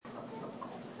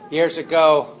Years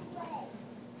ago,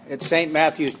 at St.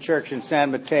 Matthew's Church in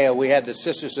San Mateo, we had the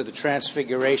Sisters of the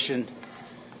Transfiguration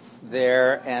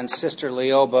there, and Sister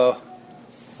Leoba,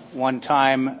 one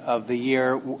time of the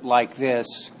year like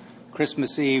this,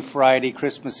 Christmas Eve, Friday,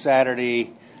 Christmas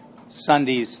Saturday,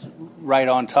 Sundays right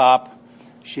on top,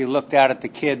 she looked out at the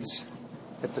kids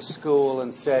at the school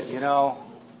and said, "You know,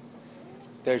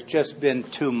 there's just been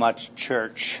too much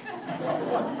church."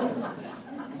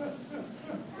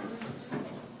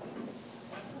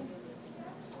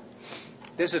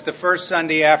 This is the first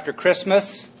Sunday after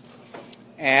Christmas,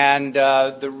 and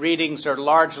the readings are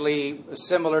largely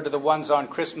similar to the ones on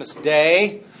Christmas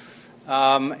Day.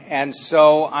 And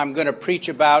so I'm going to preach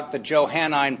about the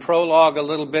Johannine prologue a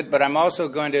little bit, but I'm also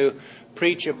going to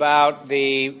preach about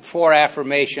the four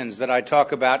affirmations that I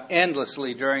talk about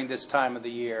endlessly during this time of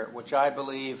the year, which I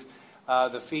believe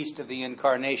the Feast of the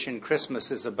Incarnation,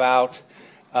 Christmas, is about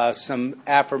some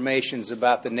affirmations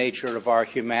about the nature of our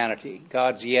humanity,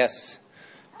 God's yes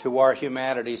to our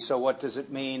humanity. So what does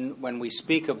it mean when we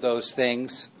speak of those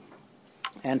things?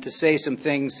 And to say some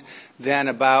things then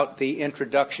about the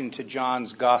introduction to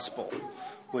John's Gospel,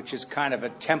 which is kind of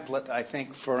a template, I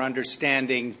think, for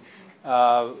understanding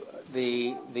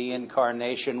the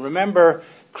Incarnation. Remember,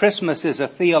 Christmas is a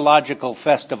theological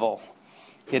festival.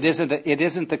 It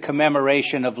isn't the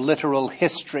commemoration of literal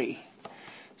history.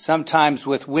 Sometimes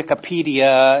with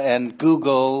Wikipedia and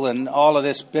Google and all of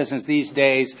this business these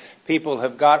days, people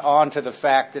have got on to the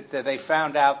fact that they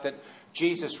found out that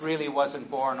Jesus really wasn't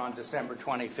born on December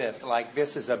 25th. Like,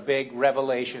 this is a big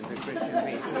revelation to Christian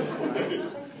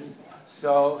people.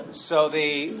 So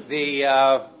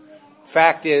the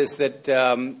fact is that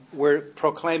we're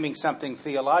proclaiming something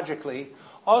theologically.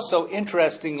 Also,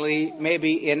 interestingly,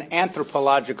 maybe in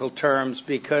anthropological terms,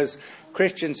 because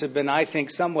Christians have been, I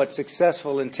think, somewhat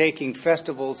successful in taking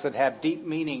festivals that have deep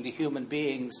meaning to human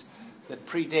beings that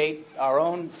predate our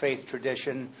own faith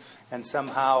tradition and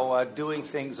somehow doing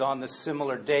things on the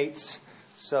similar dates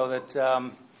so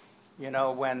that,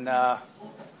 when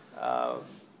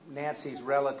Nancy's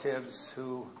relatives,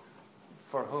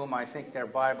 for whom I think their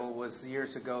Bible was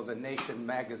years ago The Nation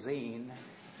magazine,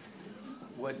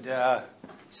 would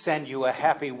send you a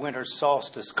happy winter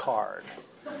solstice card.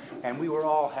 And we were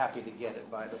all happy to get it,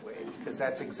 by the way, because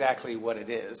that's exactly what it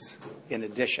is, in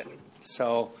addition.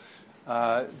 So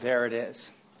there it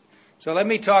is. So let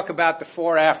me talk about the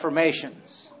four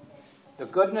affirmations. The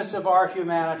goodness of our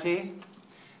humanity,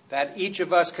 that each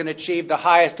of us can achieve the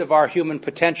highest of our human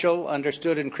potential,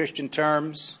 understood in Christian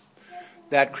terms.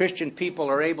 That Christian people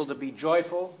are able to be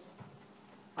joyful,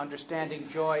 understanding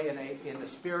joy in a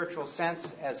spiritual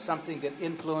sense as something that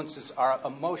influences our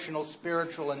emotional,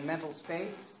 spiritual, and mental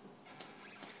states.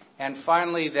 And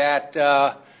finally, that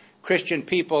Christian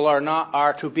people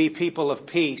are to be people of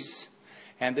peace,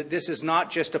 and that this is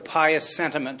not just a pious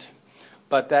sentiment,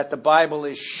 but that the Bible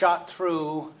is shot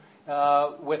through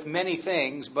with many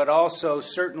things, but also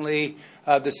certainly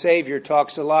the Savior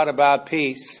talks a lot about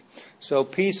peace. So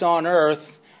peace on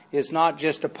earth is not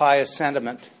just a pious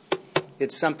sentiment.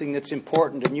 It's something that's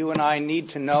important, and you and I need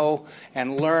to know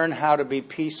and learn how to be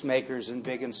peacemakers in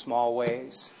big and small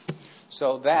ways.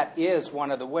 So that is one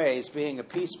of the ways, being a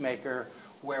peacemaker,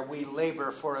 where we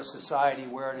labor for a society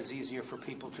where it is easier for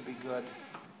people to be good.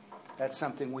 That's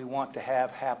something we want to have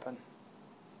happen.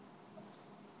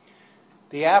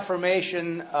 The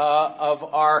affirmation of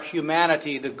our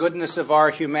humanity, the goodness of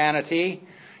our humanity,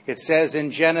 it says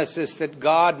in Genesis that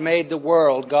God made the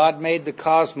world, God made the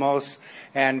cosmos,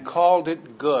 and called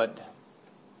it good.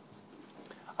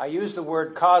 I use the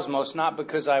word cosmos not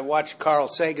because I watched Carl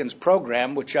Sagan's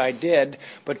program, which I did,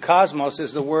 but cosmos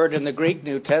is the word in the Greek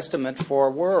New Testament for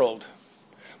world.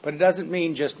 But it doesn't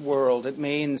mean just world. It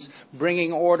means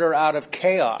bringing order out of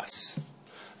chaos.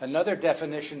 Another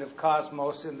definition of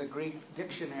cosmos in the Greek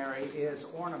dictionary is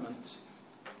ornament.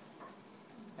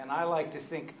 And I like to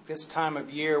think this time of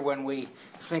year when we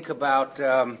think about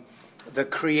the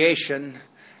creation,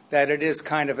 that it is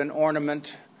kind of an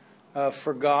ornament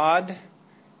for God,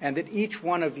 and that each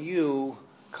one of you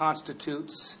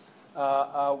constitutes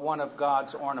one of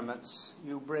God's ornaments.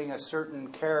 You bring a certain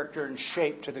character and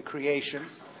shape to the creation.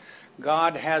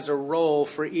 God has a role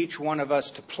for each one of us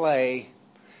to play,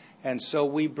 and so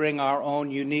we bring our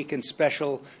own unique and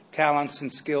special talents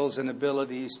and skills and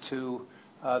abilities to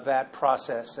that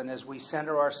process. And as we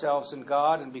center ourselves in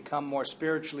God and become more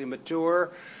spiritually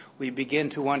mature, we begin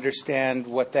to understand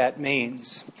what that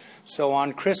means. So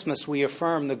on Christmas, we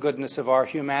affirm the goodness of our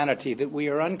humanity, that we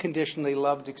are unconditionally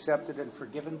loved, accepted, and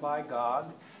forgiven by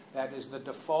God, That is the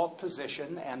default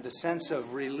position, and the sense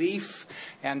of relief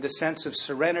and the sense of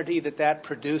serenity that that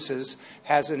produces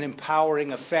has an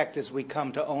empowering effect as we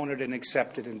come to own it and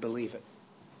accept it and believe it.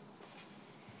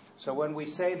 So when we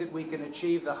say that we can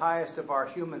achieve the highest of our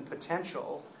human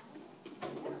potential,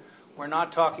 we're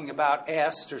not talking about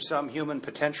EST or some human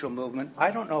potential movement.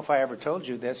 I don't know if I ever told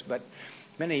you this, but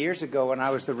many years ago when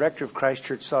I was the rector of Christ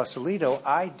Church Sausalito,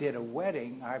 I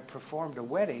performed a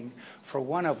wedding for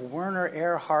one of Werner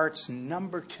Erhardt's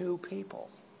number 2 people.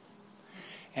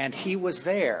 And he was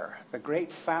there, the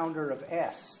great founder of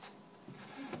EST.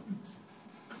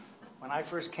 When I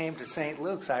first came to St.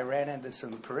 Luke's, I ran into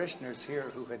some parishioners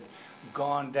here who had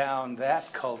gone down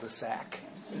that cul-de-sac.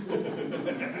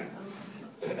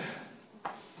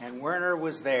 And Werner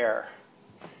was there.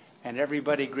 And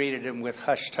everybody greeted him with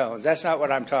hushed tones. That's not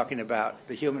what I'm talking about,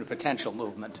 the human potential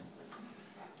movement.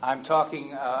 I'm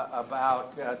talking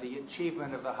about the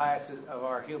achievement of the highest of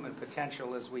our human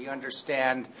potential as we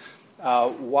understand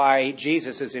why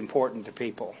Jesus is important to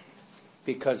people.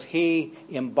 Because he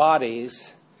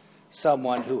embodies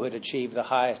someone who had achieved the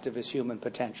highest of his human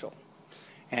potential.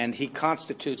 And he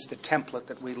constitutes the template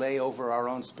that we lay over our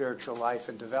own spiritual life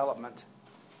and development.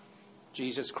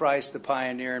 Jesus Christ, the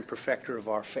pioneer and perfecter of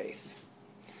our faith.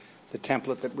 The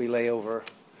template that we lay over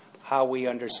how we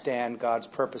understand God's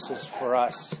purposes for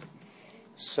us.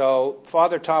 So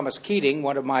Father Thomas Keating,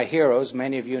 one of my heroes,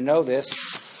 many of you know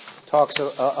this, talks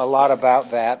a lot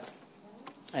about that.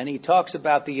 And he talks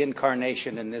about the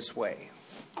incarnation in this way,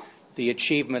 the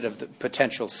achievement of the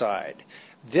potential side.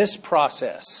 This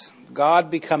process, God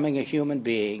becoming a human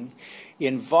being,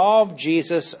 involved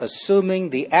Jesus assuming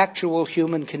the actual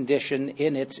human condition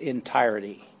in its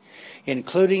entirety,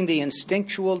 including the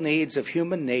instinctual needs of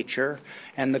human nature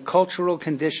and the cultural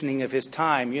conditioning of his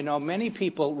time. You know, many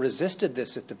people resisted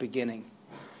this at the beginning.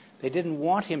 They didn't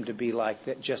want him to be like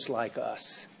that, just like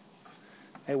us.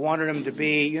 They wanted him to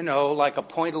be, like a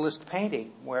pointillist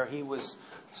painting where he was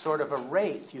sort of a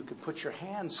wraith. You could put your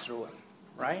hands through him,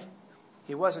 right?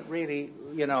 He wasn't really,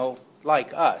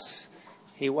 like us.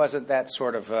 He wasn't that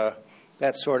sort of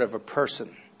a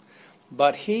person.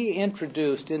 But he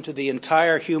introduced into the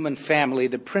entire human family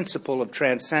the principle of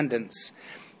transcendence,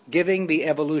 giving the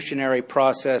evolutionary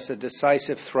process a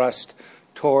decisive thrust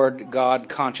toward God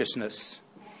consciousness.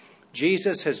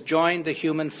 Jesus has joined the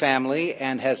human family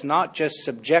and has not just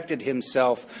subjected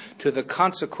himself to the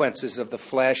consequences of the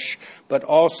flesh, but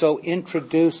also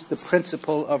introduced the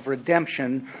principle of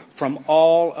redemption from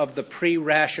all of the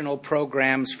pre-rational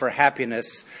programs for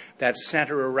happiness that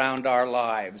center around our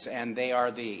lives. And they are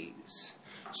these: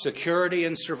 security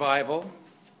and survival,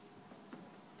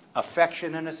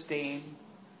 affection and esteem,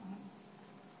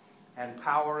 and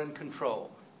power and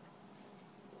control.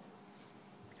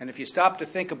 And if you stop to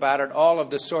think about it, all of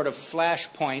the sort of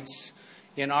flashpoints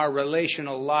in our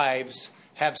relational lives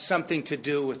have something to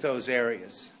do with those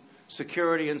areas.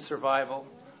 Security and survival,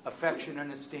 affection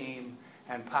and esteem,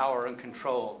 and power and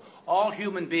control. All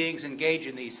human beings engage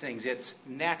in these things. It's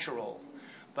natural.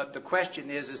 But the question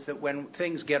is that when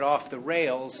things get off the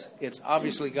rails, it's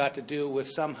obviously got to do with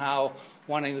somehow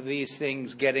one of these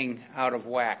things getting out of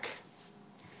whack.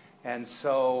 And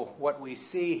so what we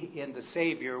see in the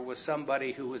Savior was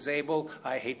somebody who was able,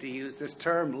 I hate to use this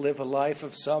term, live a life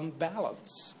of some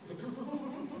balance.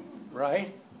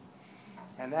 Right?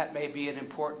 And that may be an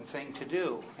important thing to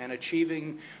do. And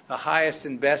achieving the highest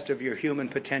and best of your human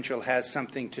potential has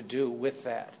something to do with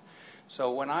that.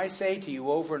 So when I say to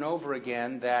you over and over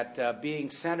again that being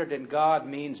centered in God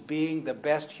means being the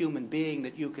best human being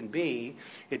that you can be,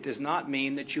 it does not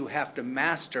mean that you have to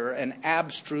master an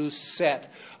abstruse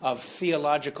set of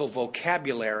theological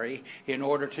vocabulary in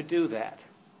order to do that.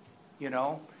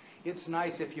 It's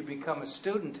nice if you become a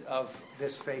student of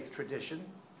this faith tradition,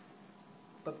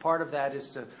 but part of that is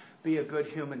to be a good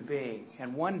human being.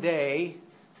 And one day,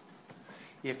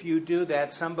 if you do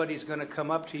that, somebody's going to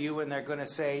come up to you and they're going to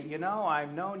say,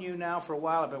 I've known you now for a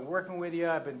while. I've been working with you.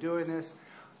 I've been doing this.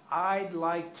 I'd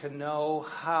like to know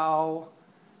how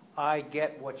I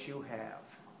get what you have.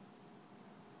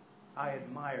 I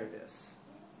admire this.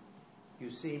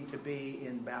 You seem to be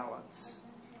in balance.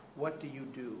 What do you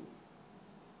do?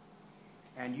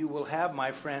 And you will have,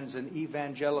 my friends, an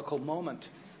evangelical moment.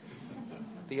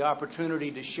 The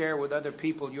opportunity to share with other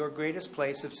people your greatest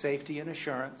place of safety and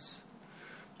assurance,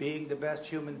 being the best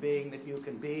human being that you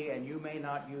can be, and you may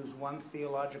not use one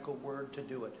theological word to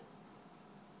do it.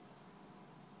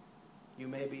 You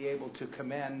may be able to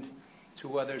commend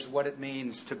to others what it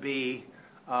means to be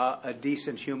a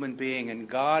decent human being, and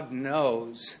God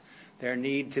knows there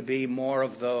need to be more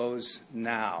of those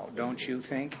now, don't you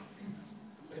think?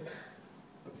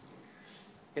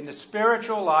 In the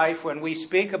spiritual life, when we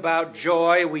speak about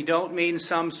joy, we don't mean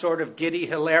some sort of giddy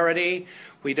hilarity.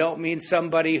 We don't mean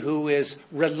somebody who is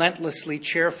relentlessly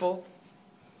cheerful.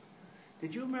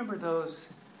 Did you remember those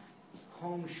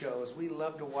home shows? We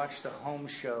love to watch the home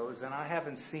shows, and I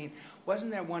haven't seen...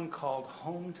 Wasn't there one called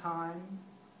Home Time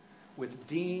with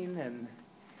Dean?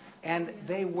 And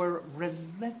they were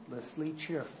relentlessly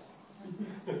cheerful.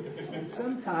 And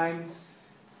sometimes,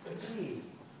 gee,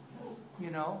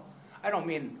 I don't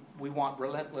mean we want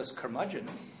relentless curmudgeon.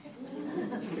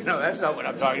 That's not what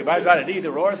I'm talking about. It's not an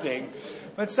either-or thing.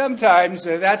 But sometimes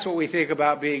that's what we think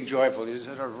about being joyful. Is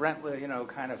sort of relentless,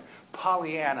 kind of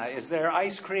Pollyanna. Is there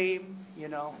ice cream?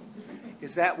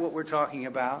 Is that what we're talking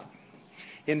about?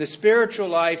 In the spiritual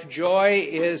life, joy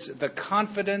is the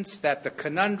confidence that the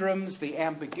conundrums, the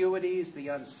ambiguities, the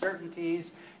uncertainties,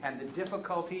 and the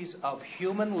difficulties of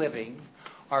human living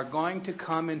are going to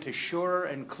come into surer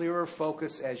and clearer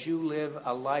focus as you live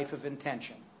a life of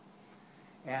intention.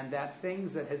 And that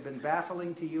things that had been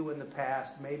baffling to you in the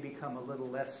past may become a little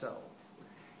less so.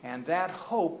 And that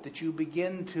hope that you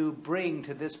begin to bring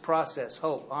to this process,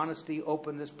 hope, honesty,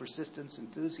 openness, persistence,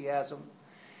 enthusiasm,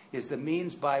 is the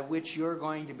means by which you're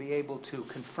going to be able to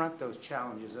confront those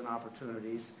challenges and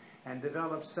opportunities and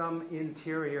develop some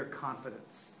interior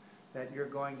confidence that you're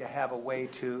going to have a way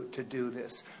to do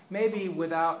this. Maybe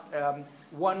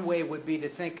one way would be to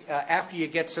think after you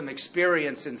get some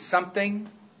experience in something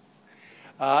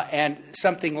and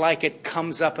something like it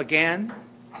comes up again,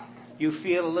 you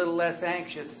feel a little less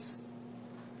anxious.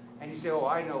 And you say, oh,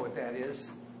 I know what that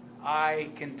is. I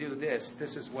can do this.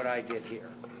 This is what I did here.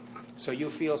 So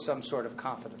you feel some sort of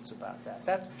confidence about that.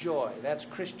 That's joy. That's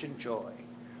Christian joy.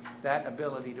 That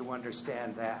ability to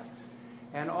understand that.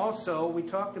 And also, we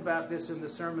talked about this in the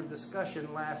sermon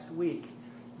discussion last week,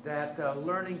 that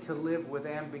learning to live with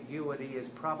ambiguity is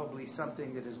probably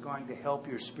something that is going to help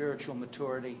your spiritual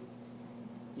maturity,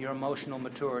 your emotional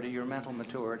maturity, your mental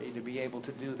maturity, to be able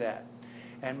to do that.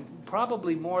 And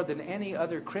probably more than any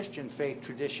other Christian faith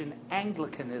tradition,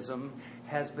 Anglicanism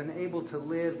has been able to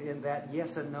live in that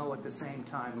yes and no at the same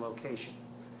time location.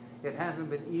 It hasn't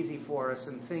been easy for us,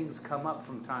 and things come up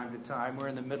from time to time. We're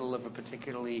in the middle of a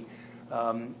particularly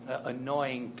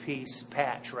annoying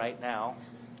patch right now,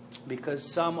 because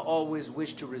some always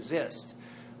wish to resist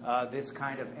this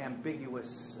kind of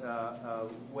ambiguous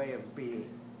way of being.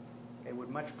 They would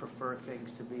much prefer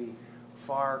things to be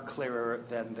far clearer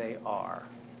than they are.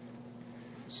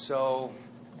 So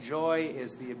joy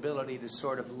is the ability to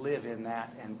sort of live in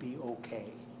that and be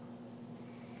okay.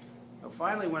 Now,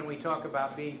 finally, when we talk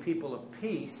about being people of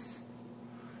peace,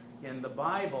 in the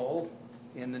Bible,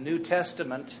 in the New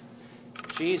Testament,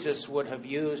 Jesus would have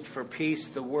used for peace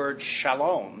the word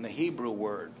shalom, the Hebrew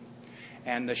word.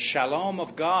 And the shalom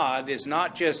of God is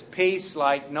not just peace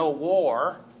like no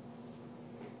war.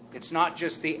 It's not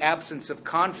just the absence of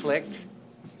conflict.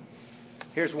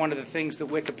 Here's one of the things that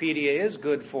Wikipedia is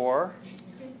good for.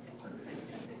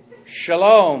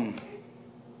 Shalom.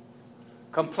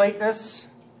 Completeness,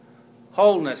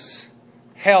 wholeness,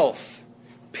 health,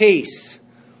 peace,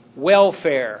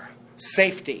 welfare,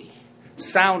 safety,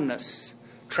 soundness,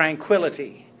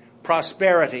 tranquility,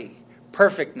 prosperity,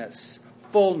 perfectness,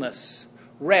 fullness,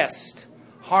 rest,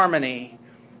 harmony,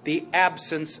 the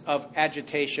absence of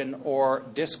agitation or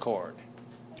discord.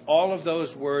 All of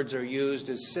those words are used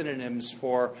as synonyms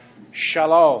for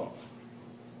shalom.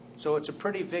 So it's a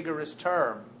pretty vigorous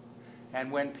term.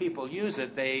 And when people use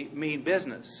it, they mean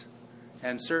business.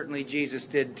 And certainly Jesus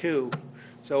did too.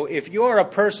 So if you're a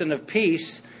person of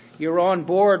peace, you're on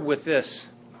board with this.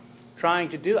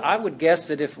 I would guess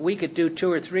that if we could do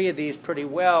 2 or 3 of these pretty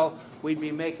well, we'd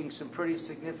be making some pretty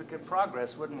significant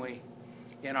progress, wouldn't we?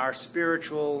 In our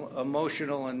spiritual,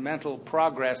 emotional, and mental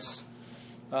progress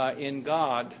in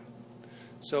God.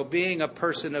 So being a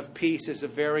person of peace is a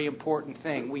very important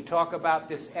thing. We talk about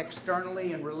this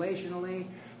externally and relationally,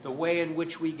 the way in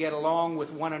which we get along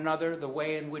with one another, the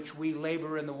way in which we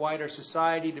labor in the wider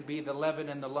society to be the leaven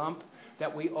in the lump,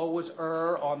 that we always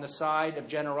err on the side of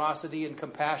generosity and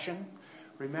compassion.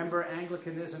 Remember,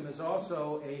 Anglicanism is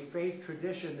also a faith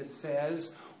tradition that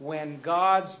says when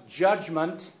God's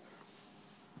judgment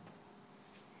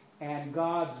and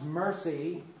God's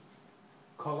mercy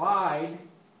collide,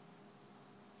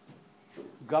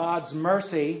 God's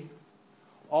mercy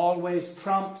always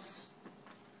trumps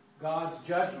God's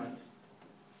judgment.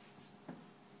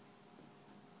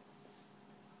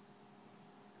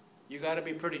 You got to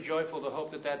be pretty joyful to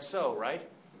hope that that's so, right?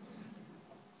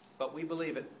 But we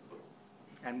believe it.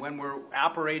 And when we're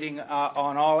operating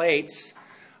on all 8s,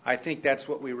 I think that's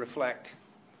what we reflect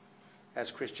as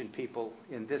Christian people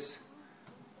in this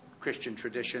Christian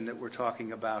tradition that we're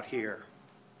talking about here.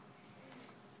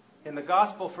 In the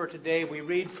gospel for today, we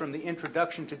read from the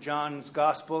introduction to John's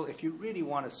gospel. If you really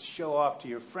want to show off to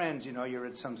your friends, you're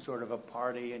at some sort of a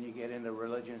party and you get into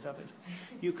religion and stuff,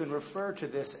 you can refer to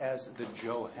this as the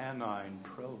Johannine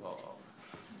prologue.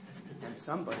 And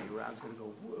somebody around is going to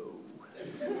go, whoa.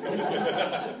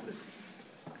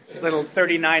 Little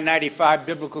 $39.95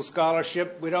 biblical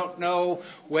scholarship. We don't know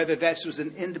whether this was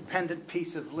an independent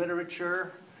piece of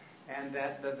literature and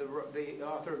that the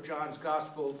author of John's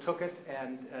Gospel took it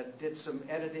and did some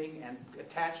editing and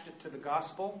attached it to the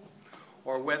Gospel,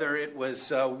 or whether it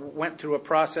was went through a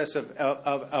process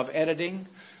of editing.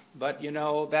 But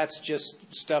that's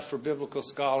just stuff for biblical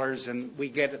scholars, and we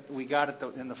got it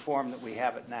in the form that we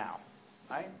have it now,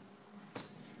 right?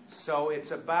 So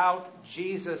it's about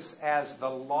Jesus as the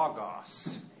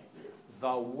Logos,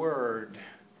 the Word.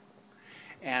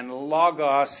 And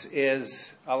Logos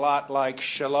is a lot like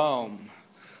Shalom.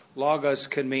 Logos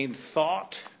can mean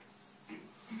thought,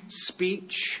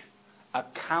 speech,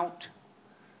 account,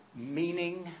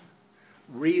 meaning,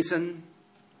 reason,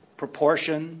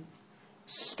 proportion,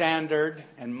 standard,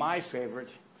 and my favorite,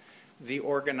 the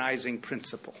organizing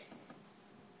principle.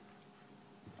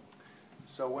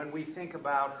 So when we think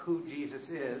about who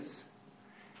Jesus is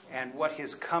and what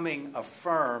his coming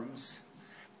affirms,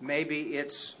 maybe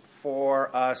it's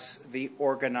for us the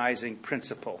organizing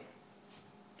principle.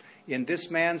 In this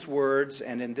man's words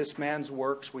and in this man's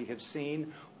works, we have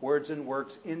seen words and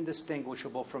works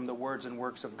indistinguishable from the words and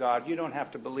works of God. You don't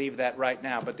have to believe that right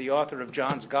now, but the author of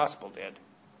John's Gospel did.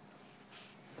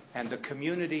 And the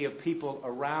community of people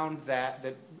around that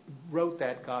wrote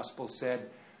that gospel said,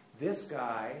 this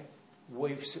guy,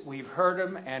 we've heard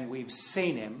him and we've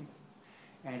seen him.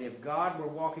 And if God were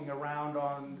walking around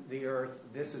on the earth,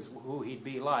 this is who he'd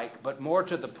be like. But more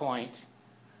to the point,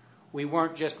 we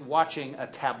weren't just watching a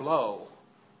tableau.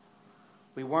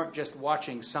 We weren't just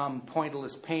watching some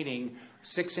pointless painting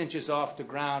 6 inches off the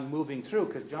ground moving through,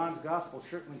 because John's Gospel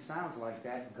certainly sounds like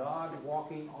that. God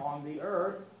walking on the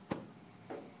earth.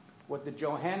 What the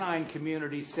Johannine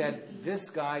community said, this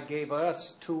guy gave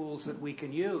us tools that we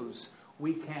can use.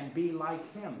 We can be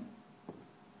like him.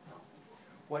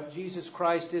 What Jesus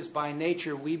Christ is by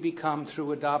nature, we become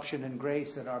through adoption and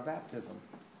grace at our baptism.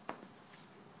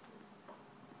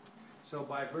 So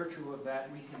by virtue of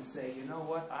that, we can say, you know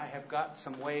what? I have got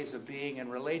some ways of being and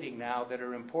relating now that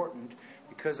are important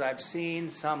because I've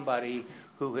seen somebody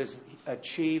who has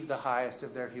achieved the highest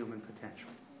of their human potential.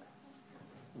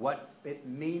 What it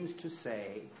means to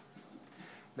say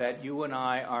that you and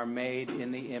I are made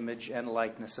in the image and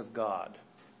likeness of God.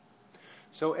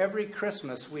 So every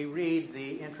Christmas we read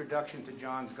the introduction to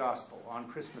John's Gospel on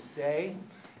Christmas Day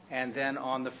and then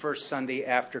on the first Sunday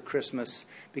after Christmas,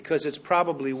 because it's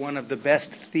probably one of the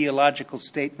best theological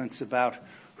statements about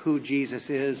who Jesus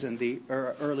is and the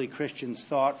early Christians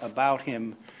thought about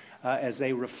him as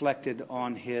they reflected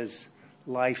on his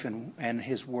life and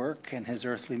his work and his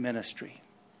earthly ministry.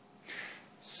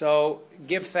 So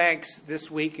give thanks this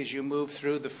week as you move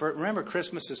through the first. Remember,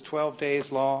 Christmas is 12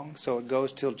 days long, so it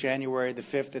goes till January the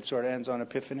 5th. It sort of ends on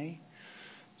Epiphany.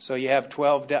 So you have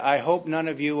 12 days. I hope none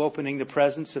of you opening the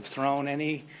presents have thrown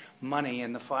any money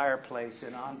in the fireplace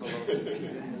in envelopes that you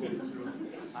didn't move through.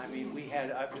 I mean,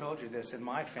 I've told you this, in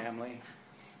my family,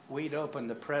 we'd open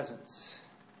the presents,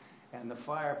 and the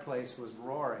fireplace was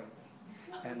roaring.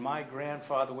 And my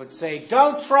grandfather would say,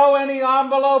 don't throw any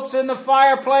envelopes in the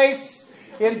fireplace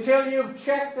until you've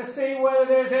checked to see whether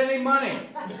there's any money.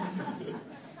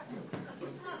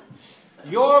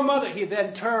 Your mother, he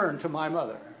then turned to my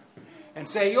mother and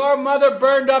say, your mother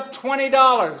burned up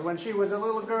 $20 when she was a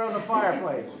little girl in the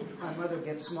fireplace. My mother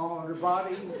gets small on her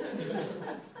body,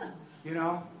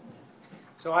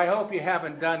 So I hope you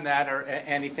haven't done that or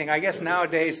anything. I guess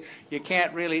nowadays you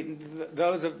can't really,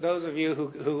 those of you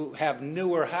who have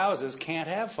newer houses can't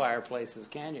have fireplaces,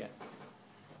 can you?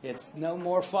 It's no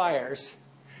more fires.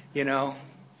 Well,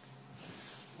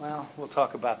 we'll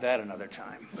talk about that another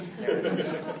time. But there it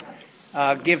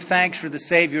is. Give thanks for the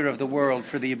Savior of the world,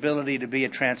 for the ability to be a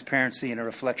transparency and a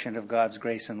reflection of God's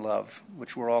grace and love,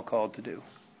 which we're all called to do.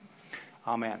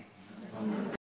 Amen.